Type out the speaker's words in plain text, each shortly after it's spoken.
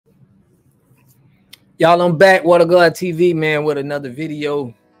Y'all, I'm back, Water God TV, man, with another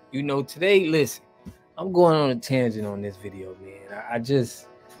video. You know, today, listen, I'm going on a tangent on this video, man. I just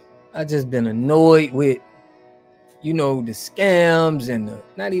been annoyed with, you know, the scams and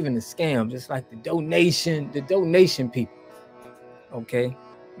not even the scams, it's like the donation people. Okay,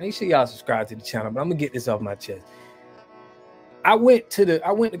 make sure y'all subscribe to the channel, but I'm gonna get this off my chest. I went to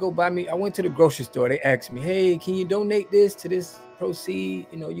the grocery store. They asked me, hey, can you donate this to this proceed?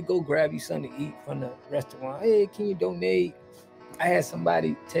 You know, you go grab you something to eat from the restaurant. Hey, can you donate? I had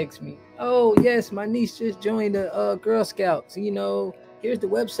somebody text me, oh, yes, my niece just joined the Girl Scouts. You know, here's the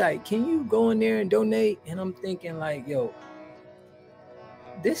website. Can you go in there and donate? And I'm thinking like, yo,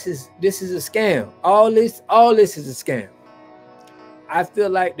 this is a scam. All this is a scam. I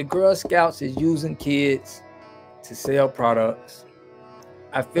feel like the Girl Scouts is using kids to sell products.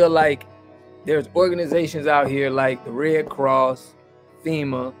 I feel like there's organizations out here like the Red Cross,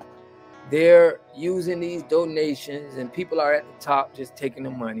 FEMA. They're using these donations and people are at the top just taking the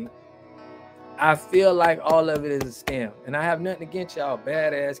money. I feel like all of it is a scam. And I have nothing against y'all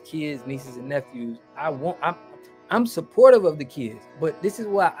badass kids, nieces and nephews. I'm supportive of the kids, but this is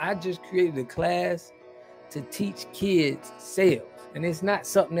why I just created a class to teach kids sales. And it's not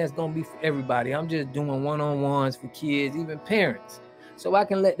something that's going to be for everybody. I'm just doing one-on-ones for kids, even parents, so I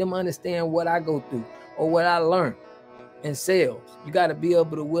can let them understand what I go through or what I learned in sales. You got to be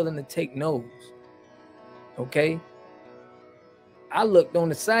able to willing to take no's. Okay. I looked on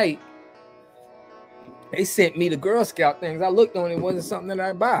the site. They sent me the Girl Scout things. I looked on it. It wasn't something that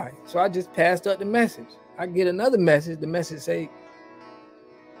I buy. So I just passed up the message. I get another message. The message say,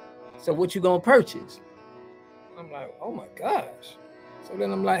 so what you going to purchase? I'm like, oh my gosh. So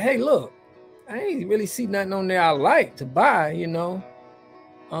then I'm like, hey, look, I ain't really see nothing on there I like to buy, you know.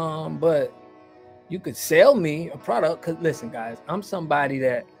 But you could sell me a product. Because listen, guys, I'm somebody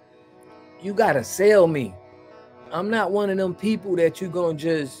that you got to sell me. I'm not one of them people that you're going to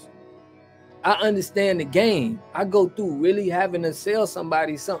just, I understand the game. I go through really having to sell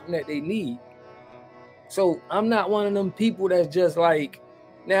somebody something that they need. So I'm not one of them people that's just like,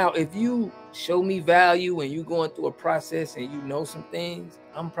 now, if you show me value and you going through a process and you know some things,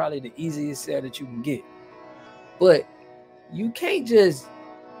 I'm probably the easiest sell that you can get. But you can't just,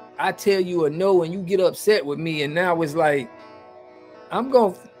 I tell you a no and you get upset with me, and now it's like, I'm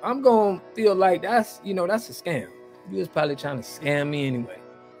gonna feel like that's, you know, that's a scam. You was probably trying to scam me anyway.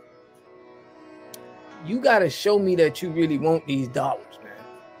 You gotta show me that you really want these dollars, man.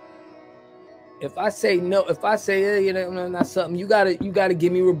 If I say no, if I say, hey, you know, not something, you gotta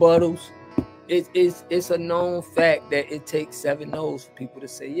give me rebuttals. It's a known fact that it takes 7 no's for people to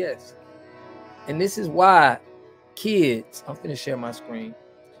say yes. And this is why kids, I'm finna share my screen.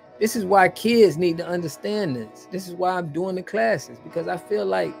 This is why kids need to understand this. This is why I'm doing the classes, because I feel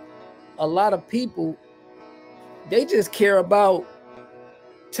like a lot of people, they just care about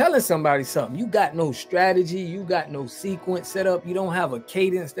telling somebody something. You got no strategy, you got no sequence set up, you don't have a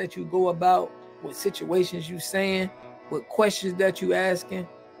cadence that you go about with situations you saying, with questions that you asking.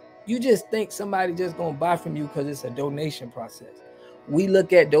 You just think somebody just gonna buy from you because it's a donation process. We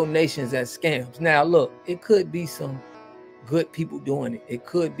look at donations as scams. Now look, it could be some good people doing it. It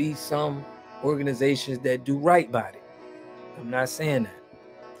could be some organizations that do right by it. I'm not saying that.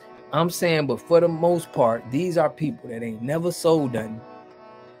 I'm saying, but for the most part, these are people that ain't never sold nothing.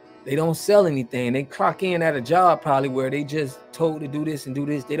 They don't sell anything. They clock in at a job probably where they just told to do this and do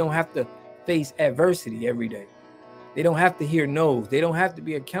this. They don't have to face adversity every day. They don't have to hear no's. They don't have to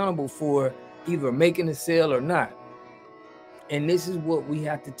be accountable for either making a sale or not. And this is what we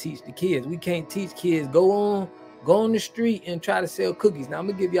have to teach the kids. We can't teach kids go on the street and try to sell cookies. Now I'm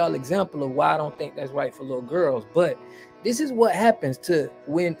gonna give y'all an example of why I don't think that's right for little girls. But this is what happens to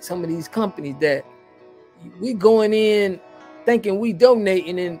when some of these companies that we going in thinking we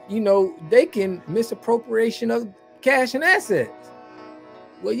donating, and you know they can misappropriation of cash and assets.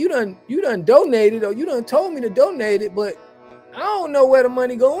 Well, you done donated, or you done told me to donate it, but I don't know where the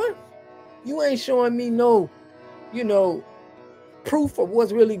money going. You ain't showing me no, you know, proof of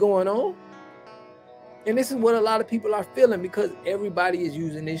what's really going on. And this is what a lot of people are feeling, because everybody is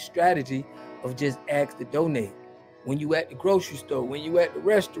using this strategy of just ask to donate. When you at the grocery store, when you at the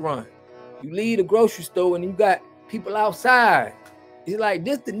restaurant, you leave the grocery store and you got people outside. It's like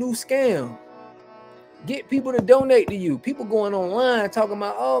this the new scam. Get people to donate to you. People going online talking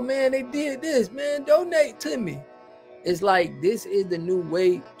about, oh man, they did this, man, donate to me. It's like this is the new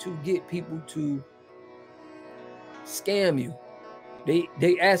way to get people to scam you.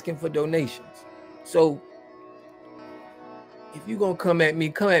 They asking for donations. So if you're gonna come at me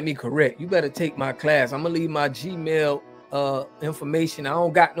correct. You better take my class. I'm gonna leave my Gmail information. I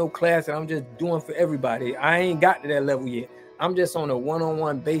don't got no class that I'm just doing for everybody. I ain't got to that level yet. I'm just on a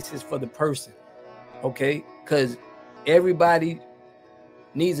one-on-one basis for the person, okay? Because everybody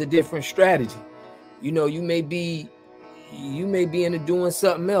needs a different strategy. You know, you may be into doing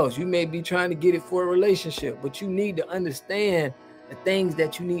something else. You may be trying to get it for a relationship, but you need to understand the things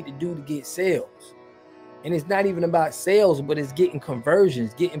that you need to do to get sales. And it's not even about sales, but it's getting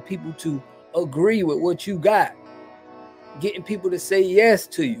conversions, getting people to agree with what you got, getting people to say yes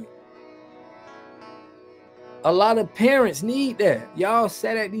to you. A lot of parents need that. Y'all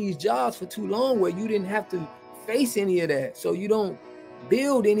sat at these jobs for too long where you didn't have to face any of that. So you don't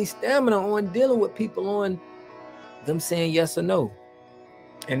build any stamina on dealing with people on them saying yes or no.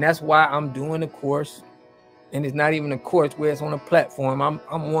 And that's why I'm doing a course. And it's not even a course where it's on a platform.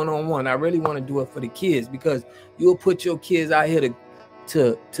 I'm one-on-one. I really want to do it for the kids, because you'll put your kids out here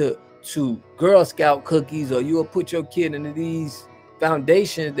to Girl Scout cookies, or you'll put your kid into these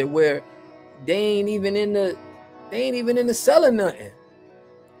foundations that where they ain't even in the selling nothing.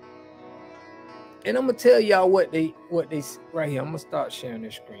 And I'm gonna tell y'all what they right here. I'm gonna start sharing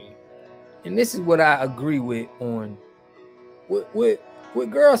this screen. And this is what I agree with on with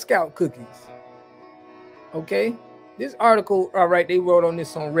Girl Scout cookies. Okay, this article, all right, they wrote on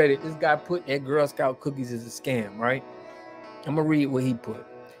this on Reddit. This guy put that Girl Scout cookies is a scam, right? I'm gonna read what he put.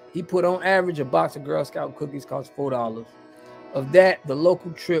 He put, on average, a box of Girl Scout cookies costs $4. Of that, the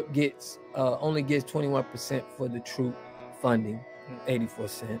local trip gets only gets 21% for the troop funding, 84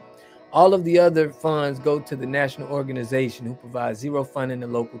 cents. All of the other funds go to the national organization, who provides zero funding to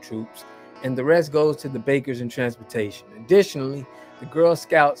local troops, and the rest goes to the bakers and transportation. Additionally, the Girl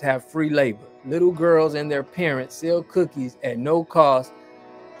Scouts have free labor. Little girls and their parents sell cookies at no cost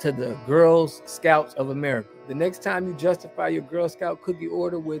to the Girl Scouts of America. The next time you justify your Girl Scout cookie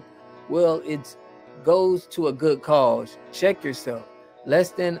order with, well, it goes to a good cause, check yourself. Less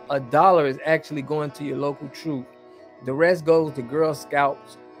than $1 is actually going to your local troop. The rest goes to Girl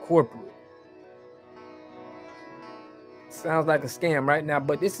Scouts corporate. Sounds like a scam right now,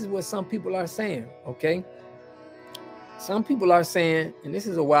 but this is what some people are saying, okay? Some people are saying, and this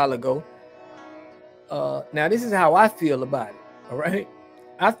is a while ago, now this is how I feel about it, all right?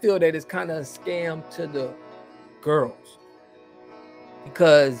 I feel that it's kind of a scam to the girls,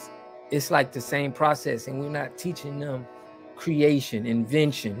 because it's like the same process, and we're not teaching them creation,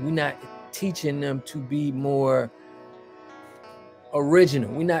 invention. We're not teaching them to be more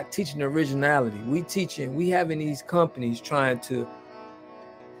original. We're not teaching originality. We having these companies trying to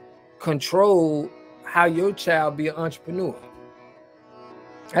control how your child be an entrepreneur.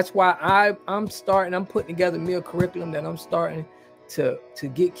 That's why I'm putting together meal curriculum that I'm starting to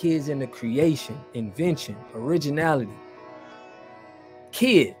get kids into creation, invention, originality.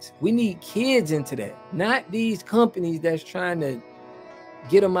 Kids, we need kids into that, not these companies that's trying to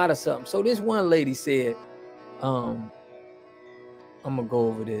get them out of something. So this one lady said, I'm gonna go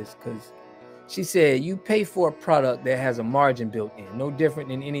over this, because she said, you pay for a product that has a margin built in, no different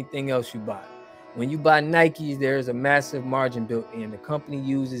than anything else you buy. When you buy Nikes, there's a massive margin built in. The company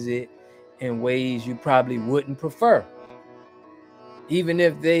uses it in ways you probably wouldn't prefer, even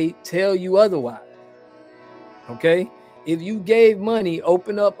if they tell you otherwise. Okay? If you gave money,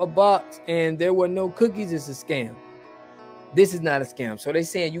 open up a box, and there were no cookies, it's a scam. This is not a scam. So they're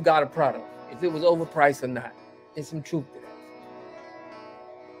saying you got a product, if it was overpriced or not. There's some truth to that.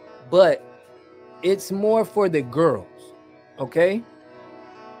 But it's more for the girls, okay?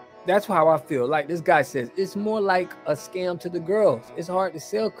 That's how I feel. Like this guy says, it's more like a scam to the girls. It's hard to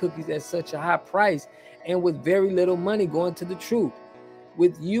sell cookies at such a high price and with very little money going to the troop.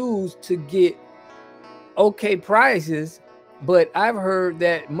 With used to get okay prices, but I've heard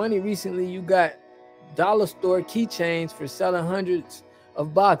that money recently you got dollar store keychains for selling hundreds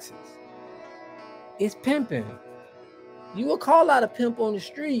of boxes. It's pimping. You will call out a pimp on the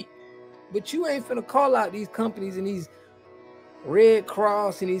street, but you ain't finna call out these companies and these Red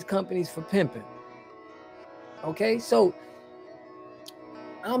Cross and these companies for pimping. Okay, so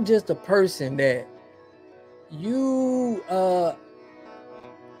I'm just a person that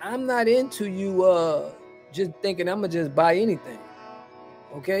I'm not into you just thinking I'm gonna just buy anything.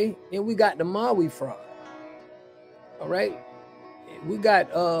 Okay, and we got the Maui fraud. All right, we got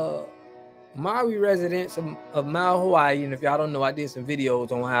Maui residents of Maui, Hawaii, and if y'all don't know, I did some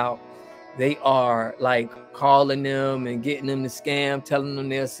videos on how they are like calling them and getting them to scam, telling them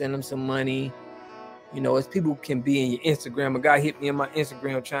they'll send them some money. You know, as people can be in your Instagram. A guy hit me in my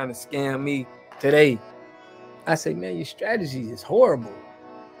Instagram trying to scam me today. I say, man, your strategy is horrible.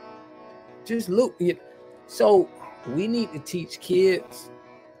 Just look. So we need to teach kids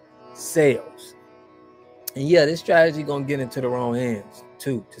sales. And yeah, this strategy gonna get into the wrong hands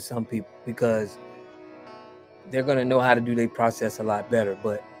too to some people, because they're gonna know how to do their process a lot better.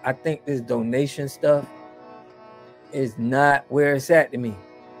 But I think this donation stuff is not where it's at to me.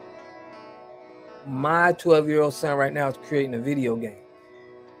 My 12-year-old son right now is creating a video game.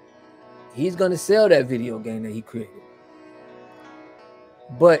 He's gonna sell that video game that he created.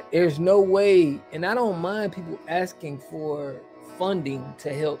 But there's no way, and I don't mind people asking for funding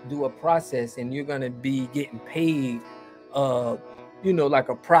to help do a process, and you're gonna be getting paid, like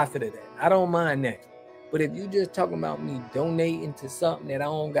a profit of that. I don't mind that. But if you just talking about me donating to something that I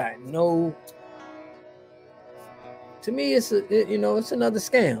don't got to me, it's another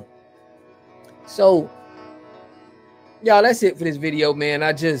scam. So, y'all, that's it for this video, man.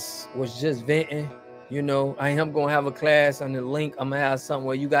 I was just venting. I am going to have a class on the link. I'm going to have something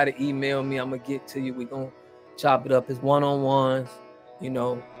where you got to email me. I'm going to get to you. We're going to chop it up. It's one-on-ones,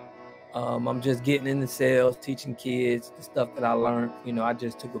 I'm just getting into sales, teaching kids the stuff that I learned. I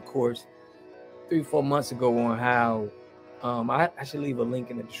just took a course 3-4 months ago on how, I should leave a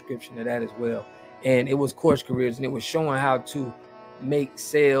link in the description of that as well. And it was Course Careers, and it was showing how to make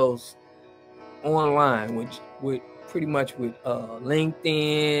sales online, which pretty much with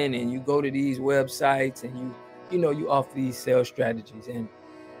LinkedIn, and you go to these websites and you offer these sales strategies. And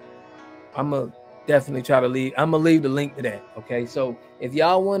I'm gonna definitely try to leave. I'm gonna leave the link to that. Okay, so if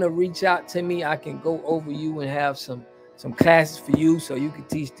y'all want to reach out to me, I can go over you and have some classes for you so you can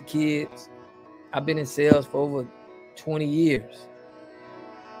teach the kids. I've been in sales for over 20 years.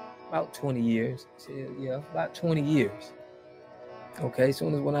 About 20 years. Yeah, about 20 years. Okay, as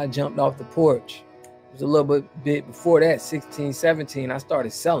soon as when I jumped off the porch, it was a little bit before that, 16, 17, I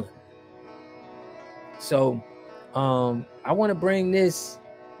started selling. So I want to bring this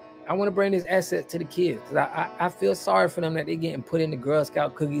asset to the kids, because I feel sorry for them that they're getting put in the Girl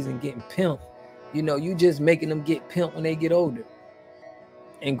Scout cookies and getting pimped. You just making them get pimped when they get older.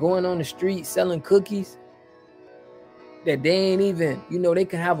 And going on the street selling cookies that they ain't even, they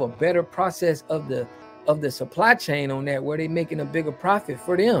can have a better process of the supply chain on that, where they making a bigger profit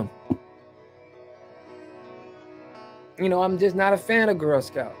for them. I'm just not a fan of Girl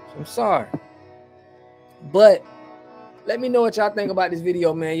Scouts. I'm sorry. But let me know what y'all think about this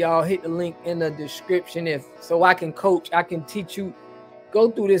video, man. Y'all hit the link in the description so I can coach, I can teach you,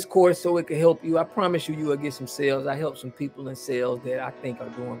 go through this course so it can help you. I promise you will get some sales. I help some people in sales that I think are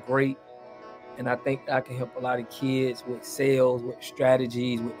doing great. And I think I can help a lot of kids with sales, with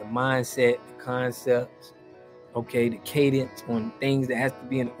strategies, with the mindset, the concepts, okay, the cadence on things that has to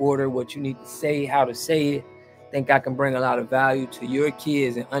be in order, what you need to say, how to say it. I think I can bring a lot of value to your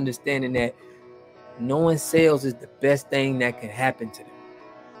kids, and understanding that knowing sales is the best thing that can happen to them.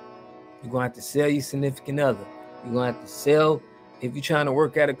 You're going to have to sell your significant other. You're going to have to sell if you're trying to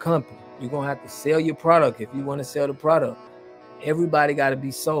work at a company. You're going to have to sell your product if you want to sell the product. Everybody got to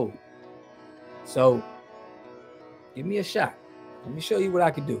be sold. So give me a shot. Let me show you what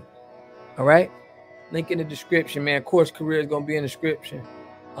I can do. All right? Link in the description, man. Course Career is going to be in the description.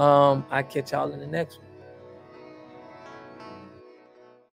 I'll catch y'all in the next one.